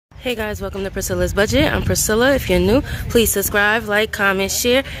Hey guys, welcome to Priscilla's Budget. I'm Priscilla. If you're new, please subscribe, like, comment,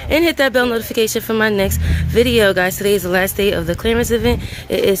 share, and hit that bell notification for my next video. Guys, today is the last day of the clearance event.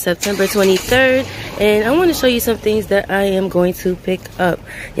 It is September 23rd, and I want to show you some things that I am going to pick up.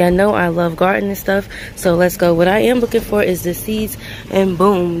 Y'all know I love gardening stuff, so let's go. What I am looking for is the seeds, and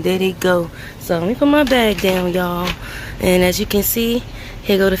boom, there they go. So let me put my bag down, y'all. And as you can see,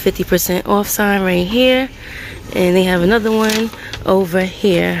 here go the 50% off sign right here. And they have another one over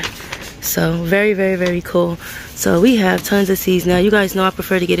here. So very, very, very cool. So we have tons of seeds. Now you guys know I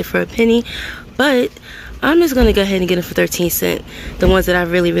prefer to get it for a penny, but I'm just gonna go ahead and get it for 13 cents, the ones that I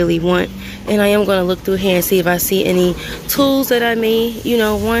really, really want. And I am gonna look through here and see if I see any tools that I may,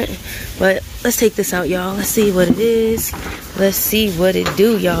 want. But let's take this out, y'all. Let's see what it is. Let's see what it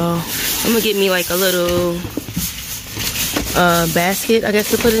do, y'all. I'm gonna get me like a little basket, I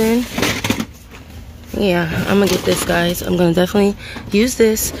guess, to put it in. Yeah, I'm gonna get this, guys. I'm gonna definitely use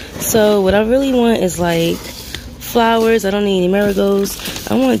this. So what I really want is like flowers. I don't need any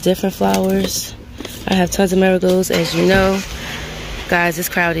marigolds. I want different flowers. I have tons of marigolds, as you know. Guys, it's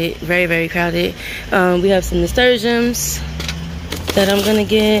crowded, very, very crowded. We have some nasturtiums that I'm gonna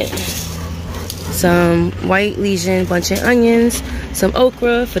get, some white legion bunch of onions, some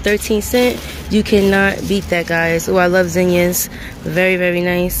okra for 13 cents. You cannot beat that, guys. Oh, I love zinnias. Very, very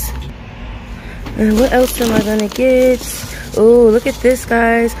nice. And what else am I gonna get? Oh, look at this,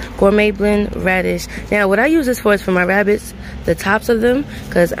 guys. Gourmet blend radish. Now, what I use this for is for my rabbits, the tops of them,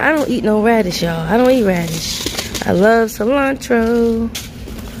 because I don't eat no radish, y'all. I don't eat radish. I love cilantro.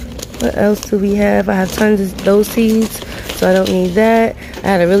 What else do we have? I have tons of those seeds, so I don't need that. I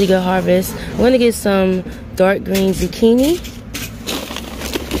had a really good harvest. I'm gonna get some dark green zucchini.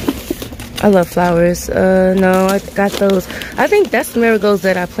 I love flowers. No, I got those. I think that's the marigolds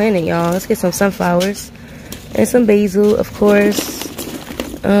that I planted, y'all. Let's get some sunflowers and some basil, of course.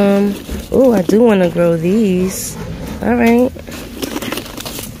 Oh, I do want to grow these. All right.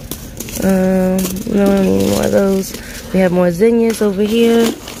 No, I don't need more of those. We have more zinnias over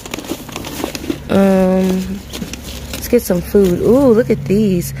here. Let's get some food. Ooh, look at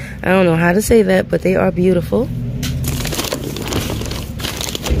these. I don't know how to say that, but they are beautiful.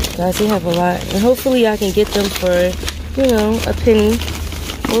 Guys, we have a lot, and hopefully I can get them for, a penny.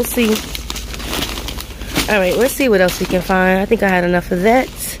 We'll see. All right, let's see what else we can find. I think I had enough of that.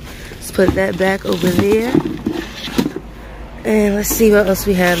 Let's put that back over there, and let's see what else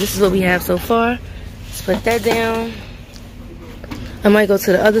we have. This is what we have so far. Let's put that down. I might go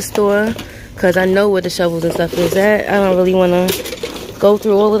to the other store because I know where the shovels and stuff is at. I don't really want to go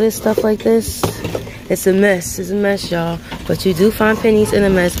through all of this stuff like this. It's a mess. It's a mess, y'all. But you do find pennies in a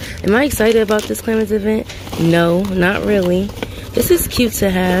mess. Am I excited about this clearance event? No, not really. This is cute to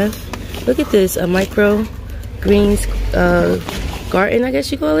have. Look at this. A micro greens garden, I guess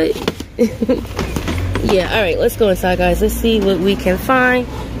you call it. Yeah, all right. Let's go inside, guys. Let's see what we can find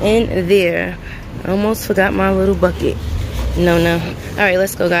in there. I almost forgot my little bucket. No. All right,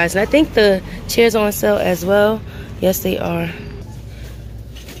 let's go, guys. And I think the chairs are on sale as well. Yes, they are.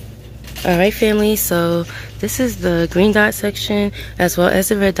 Alright, family, so this is the green dot section as well as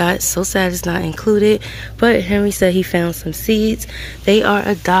the red dot. So sad it's not included, but Henry said he found some seeds. They are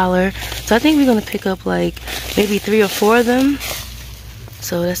 $1, so I think we're gonna pick up like maybe 3 or 4 of them.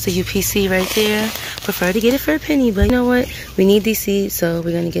 So that's the UPC right there. Prefer to get it for a penny, but you know what, we need these seeds, so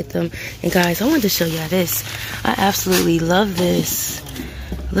we're gonna get them. And guys, I wanted to show y'all this. I absolutely love this.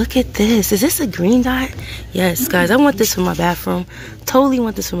 Look at this. Is this a green dot? Yes, guys, I want this for my bathroom. Totally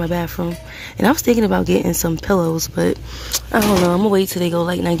want this for my bathroom. And I was thinking about getting some pillows, but I don't know. I'm gonna wait till they go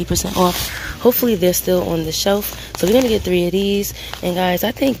like 90% off. Hopefully they're still on the shelf. So we're gonna get 3 of these. And guys,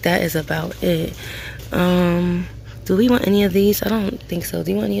 I think that is about it. Do we want any of these? I don't think so.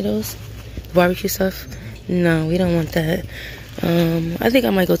 Do you want any of those? Barbecue stuff? No, we don't want that. I think I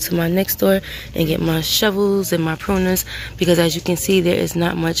might go to my next store and get my shovels and my pruners, because as you can see, there is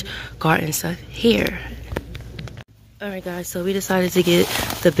not much garden stuff here. Alright, guys, so we decided to get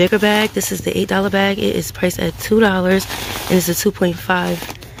the bigger bag. This is the $8 bag. It is priced at $2, and it's a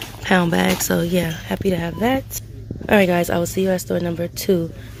 2.5 pound bag. So yeah, happy to have that. Alright, guys, I will see you at store number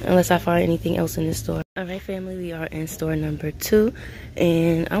 2 unless I find anything else in this store. Alright, family, we are in store number 2,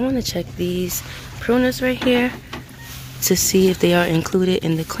 and I want to check these pruners right here to see if they are included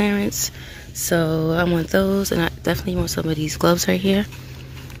in the clearance. So I want those, and I definitely want some of these gloves right here.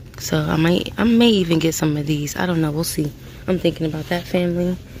 So I may even get some of these. I don't know, we'll see. I'm thinking about that,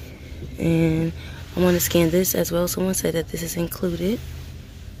 family. And I want to scan this as well. Someone said that this is included.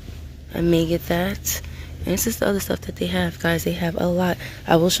 I may get that. And this is the other stuff that they have, guys. They have a lot.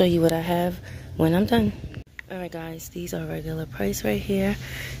 I will show you what I have when I'm done. Alright guys, these are regular price right here,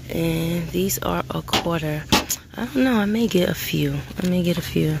 and these are a quarter. I don't know, I may get a few. Let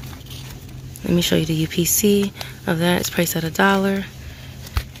me show you the UPC of that. It's priced at $1.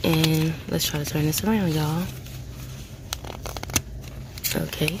 And let's try to turn this around, y'all.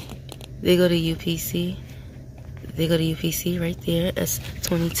 Okay, they go to UPC. Right there. That's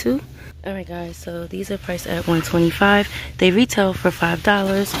 22. Alright guys, so these are priced at $125. They retail for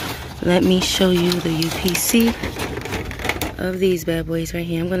 $5. Let me show you the UPC of these bad boys right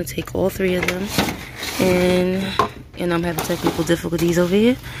here. I'm going to take all three of them, and I'm having technical difficulties over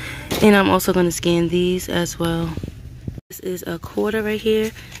here. And I'm also going to scan these as well. This is a quarter right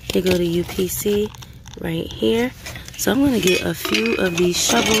here. They go to UPC right here. So I'm going to get a few of these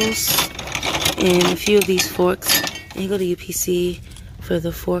shovels and a few of these forks, and go to UPC for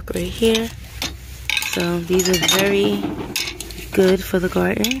the fork right here. So these are very good for the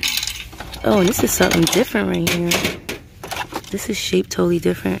garden. Oh, and this is something different right here. This is shaped totally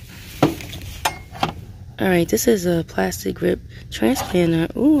different. Alright, this is a plastic grip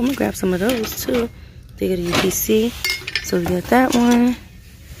transplanter. Ooh, I'm gonna grab some of those too. They go to UPC. So we got that one.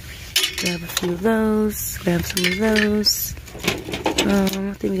 Grab a few of those. Grab some of those.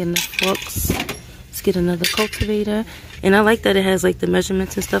 I think we got enough forks. Let's get another cultivator. And I like that it has like the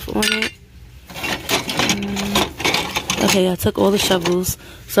measurements and stuff on it. Okay, I took all the shovels.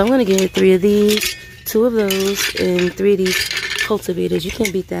 So I'm going to get 3 of these, 2 of those, and 3 of these cultivators. You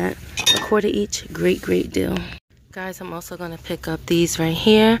can't beat that. A quarter each. Great, great deal. Guys, I'm also going to pick up these right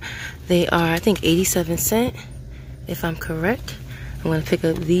here. They are, I think, 87 cents, if I'm correct. I'm going to pick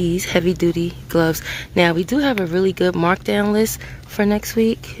up these heavy-duty gloves. Now, we do have a really good markdown list for next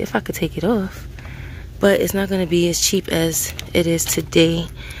week, if I could take it off. But it's not going to be as cheap as it is today.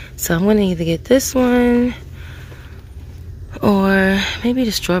 So I'm going to either get this one, or maybe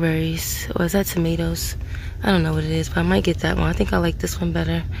the strawberries. Or is that tomatoes? I don't know what it is, but I might get that one. I think I like this one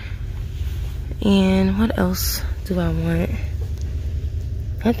better. And what else do I want?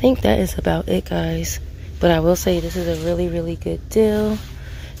 I think that is about it, guys. But I will say this is a really, really good deal.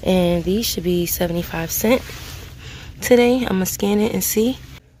 And these should be 75 cents today. I'm going to scan it and see.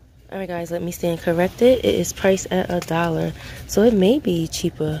 Alright guys, let me stand corrected. It is priced at $1. So it may be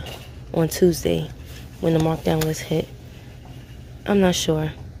cheaper on Tuesday when the markdown list hit. I'm not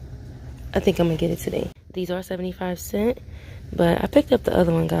sure. I think I'm going to get it today. These are 75 cents. But I picked up the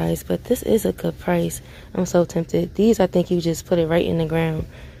other one, guys. But this is a good price. I'm so tempted. These, I think you just put it right in the ground.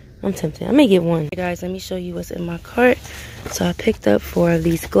 I'm tempted. I may get one. Hey guys, let me show you what's in my cart. So I picked up 4 of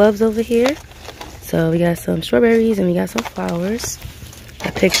these gloves over here. So we got some strawberries and we got some flowers. I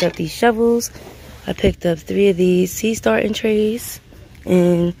picked up these shovels. I picked up 3 of these seed starting trays.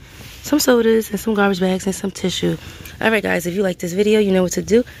 And some sodas and some garbage bags and some tissue. Alright guys, if you like this video, you know what to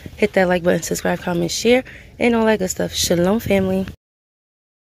do. Hit that like button, subscribe, comment, share, and all that good stuff. Shalom family.